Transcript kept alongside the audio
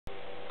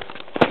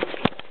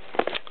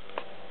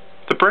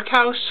Brick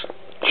House,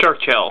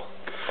 Churchill.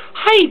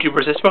 Hi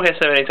YouTubers, it's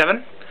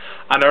Smoke787.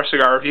 Another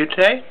cigar review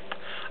today.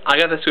 I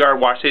got the cigar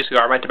Washington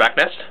cigar, my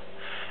tobacconist,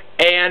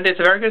 and it's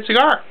a very good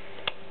cigar.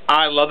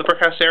 I love the Brick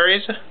House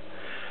series.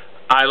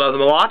 I love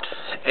them a lot,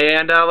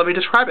 and let me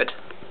describe it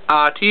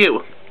to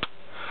you.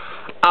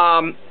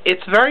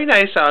 It's very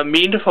nice,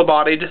 medium to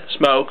full-bodied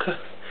smoke,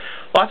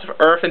 lots of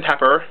earth and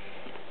pepper,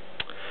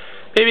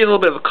 maybe a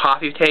little bit of a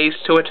coffee taste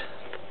to it.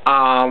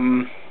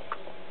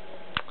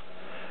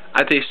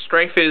 The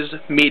strength is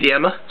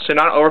medium, so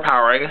not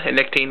overpowering, and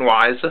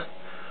nicotine-wise.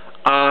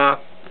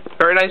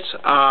 Very nice,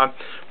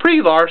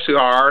 pretty large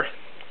cigar,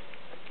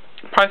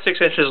 probably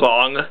 6 inches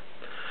long.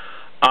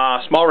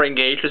 Small ring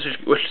gauge,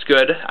 which is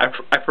good.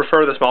 I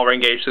prefer the small ring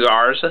gauge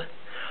cigars.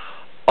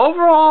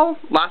 Overall,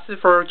 lasted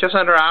for just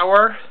under an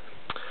hour.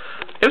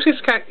 It was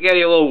just kind of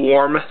getting a little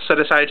warm, so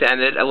I decided to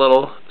end it a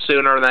little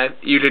sooner than I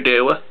usually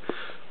do.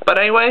 But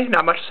anyway,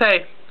 not much to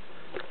say.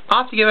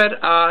 I'll have to give it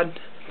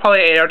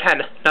probably 8 out of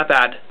 10. Not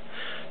bad.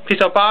 Peace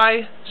out,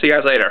 bye. See you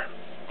guys later.